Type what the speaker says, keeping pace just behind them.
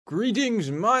Greetings,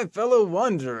 my fellow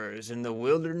wanderers in the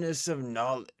wilderness of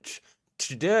knowledge.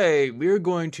 Today, we're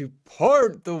going to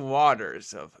part the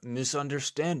waters of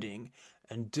misunderstanding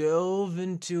and delve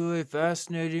into a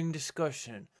fascinating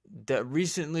discussion that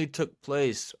recently took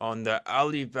place on the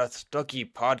Ali Beth Stuckey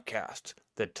podcast.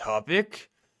 The topic?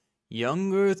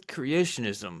 Young Earth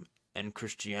Creationism and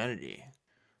Christianity.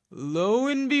 Lo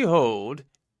and behold,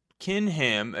 Ken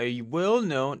Ham, a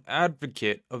well-known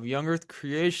advocate of young Earth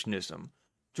creationism,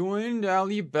 joined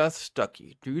Ali Beth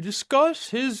Stuckey to discuss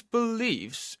his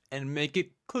beliefs and make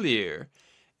it clear,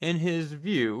 in his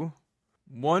view,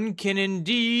 one can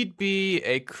indeed be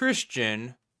a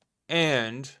Christian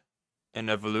and an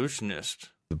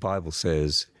evolutionist. The Bible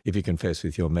says, if you confess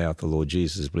with your mouth the Lord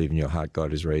Jesus, believe in your heart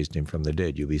God has raised him from the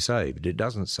dead, you'll be saved. It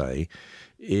doesn't say,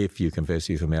 if you confess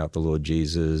with your mouth the Lord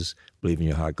Jesus, believe in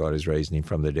your heart God has raised him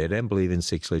from the dead, and believe in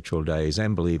 6 literal days,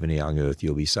 and believe in a young earth,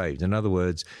 you'll be saved. In other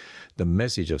words, the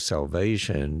message of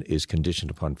salvation is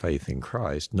conditioned upon faith in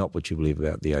Christ, not what you believe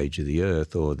about the age of the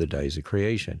earth or the days of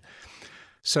creation.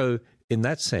 So in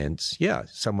that sense, yeah,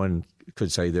 someone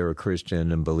could say they're a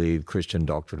Christian and believe Christian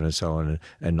doctrine and so on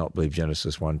and not believe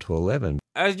Genesis 1-11.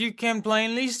 As you can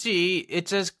plainly see,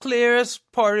 it's as clear as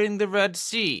parting the Red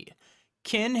Sea.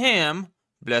 Ken Ham,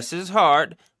 bless his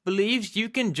heart, believes you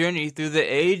can journey through the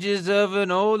ages of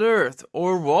an old earth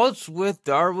or waltz with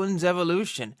Darwin's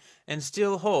evolution and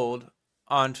still hold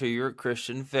onto your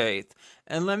Christian faith.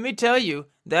 And let me tell you,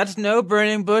 that's no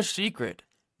burning bush secret.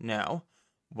 Now,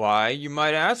 why, you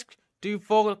might ask, do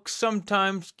folks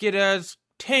sometimes get as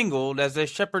tangled as a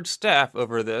shepherd's staff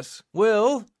over this?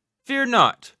 Well, fear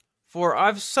not, for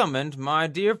I've summoned my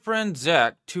dear friend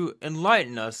Zach to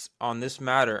enlighten us on this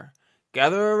matter.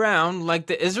 Gather around like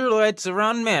the Israelites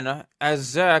around manna as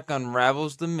Zach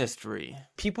unravels the mystery.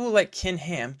 People like Ken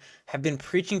Ham have been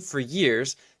preaching for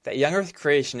years that young earth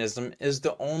creationism is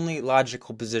the only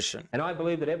logical position. And I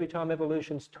believe that every time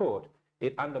evolution's taught,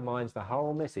 it undermines the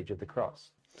whole message of the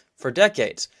cross. For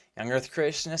decades, young earth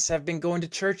creationists have been going to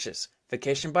churches,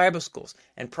 vacation Bible schools,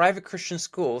 and private Christian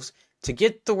schools to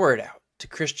get the word out to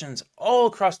Christians all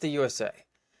across the USA.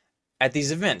 At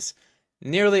these events,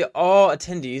 nearly all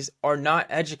attendees are not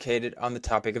educated on the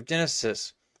topic of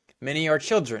Genesis. Many are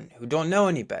children who don't know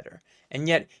any better, and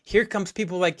yet here comes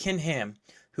people like Ken Ham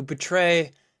who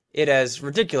portray it as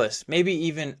ridiculous, maybe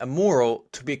even immoral,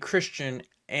 to be Christian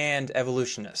and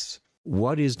evolutionists.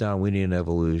 What is Darwinian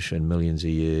evolution millions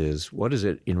of years? What is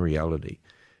it in reality?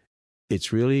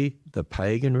 It's really the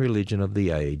pagan religion of the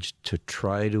age to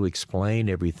try to explain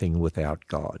everything without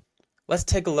God. Let's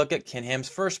take a look at Ken Ham's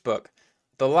first book,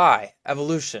 The Lie,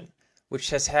 Evolution, which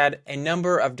has had a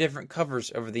number of different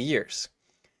covers over the years.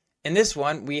 In this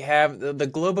one, we have the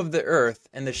globe of the earth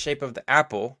in the shape of the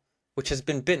apple, which has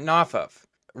been bitten off of.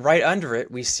 Right under it,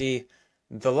 we see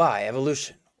The Lie,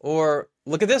 Evolution. Or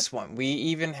look at this one. We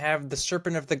even have the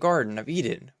serpent of the Garden of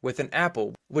Eden with an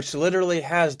apple, which literally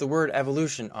has the word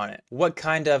evolution on it. What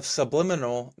kind of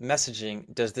subliminal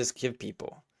messaging does this give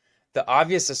people? The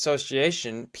obvious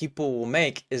association people will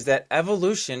make is that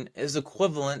evolution is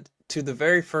equivalent to the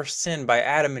very first sin by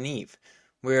Adam and Eve,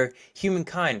 where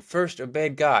humankind first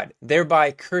obeyed God,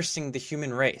 thereby cursing the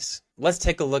human race. Let's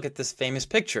take a look at this famous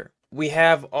picture. We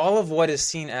have all of what is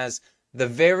seen as the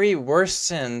very worst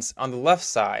sins on the left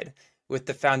side, with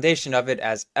the foundation of it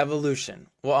as evolution,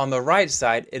 while on the right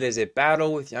side it is a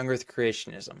battle with young earth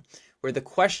creationism, where the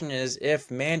question is if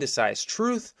man decides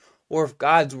truth or if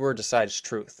God's word decides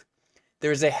truth.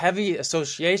 There is a heavy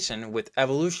association with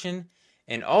evolution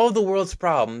and all of the world's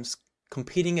problems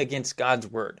competing against God's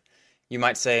word. You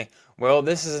might say, well,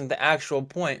 this isn't the actual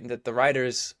point that the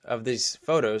writers of these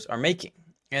photos are making,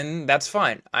 and that's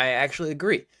fine. I actually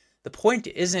agree. The point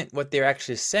isn't what they're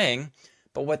actually saying,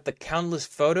 but what the countless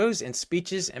photos and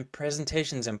speeches and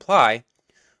presentations imply,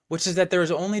 which is that there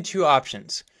is only two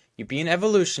options. You be an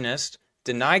evolutionist,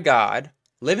 deny God,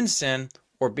 live in sin,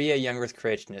 or be a young earth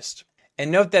creationist. And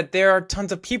note that there are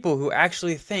tons of people who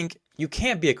actually think you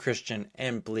can't be a Christian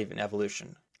and believe in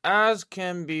evolution. As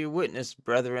can be witnessed,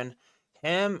 brethren,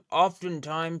 Ham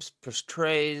oftentimes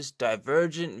portrays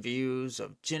divergent views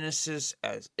of Genesis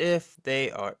as if they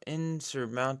are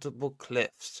insurmountable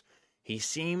cliffs. He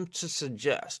seems to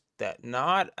suggest that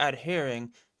not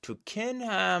adhering to Ken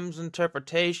Ham's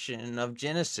interpretation of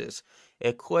Genesis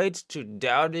equates to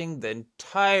doubting the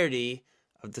entirety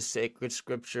of the sacred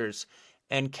scriptures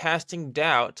and casting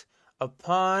doubt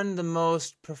upon the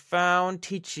most profound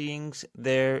teachings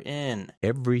therein.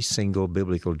 Every single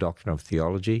biblical doctrine of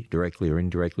theology, directly or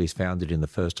indirectly, is founded in the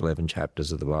first 11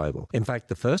 chapters of the Bible. In fact,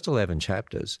 the first 11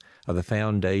 chapters are the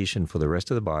foundation for the rest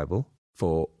of the Bible,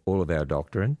 for all of our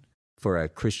doctrine, for our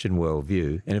Christian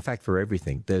worldview, and in fact for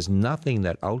everything. There's nothing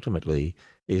that ultimately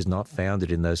is not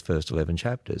founded in those first 11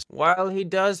 chapters. While he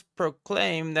does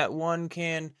proclaim that one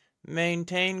can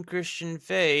maintain Christian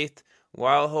faith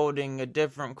while holding a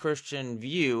different Christian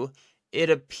view, it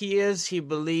appears he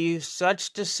believes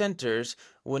such dissenters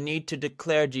will need to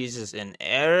declare Jesus in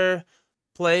error,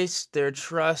 place their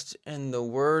trust in the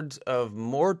words of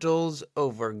mortals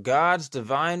over God's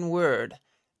divine word.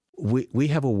 We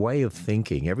have a way of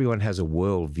thinking. Everyone has a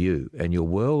worldview, and your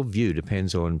worldview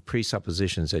depends on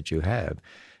presuppositions that you have.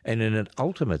 And in an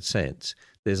ultimate sense,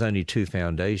 there's only two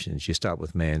foundations. You start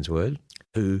with man's word,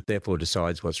 who therefore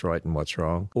decides what's right and what's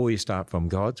wrong, or you start from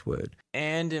God's word.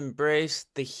 And embrace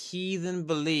the heathen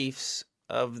beliefs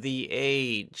of the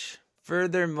age.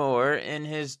 Furthermore, in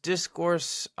his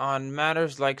discourse on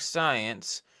matters like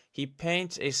science, he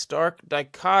paints a stark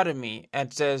dichotomy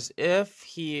as if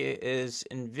he is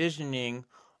envisioning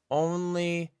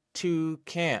only two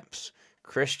camps: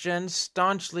 Christians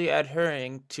staunchly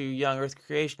adhering to young earth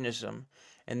creationism,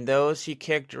 and those he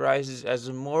characterizes as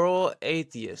moral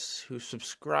atheists who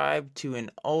subscribe to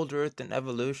an old earth and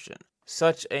evolution.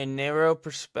 Such a narrow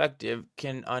perspective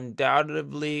can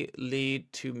undoubtedly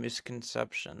lead to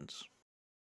misconceptions.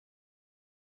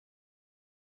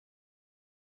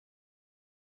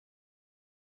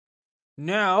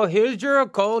 Now, here's your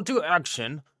call to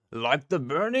action. Like the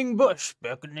burning bush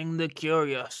beckoning the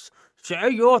curious, share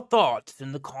your thoughts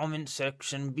in the comment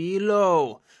section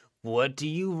below. What do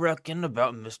you reckon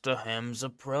about Mr. Ham's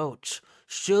approach?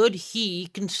 Should he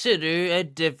consider a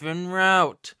different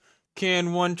route?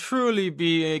 Can one truly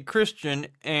be a Christian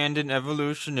and an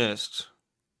evolutionist?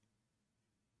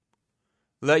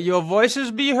 Let your voices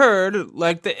be heard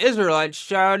like the Israelites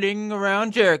shouting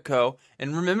around Jericho,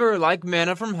 and remember, like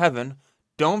manna from heaven,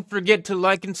 don't forget to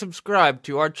like and subscribe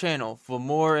to our channel for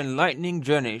more enlightening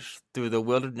journeys through the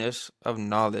wilderness of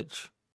knowledge.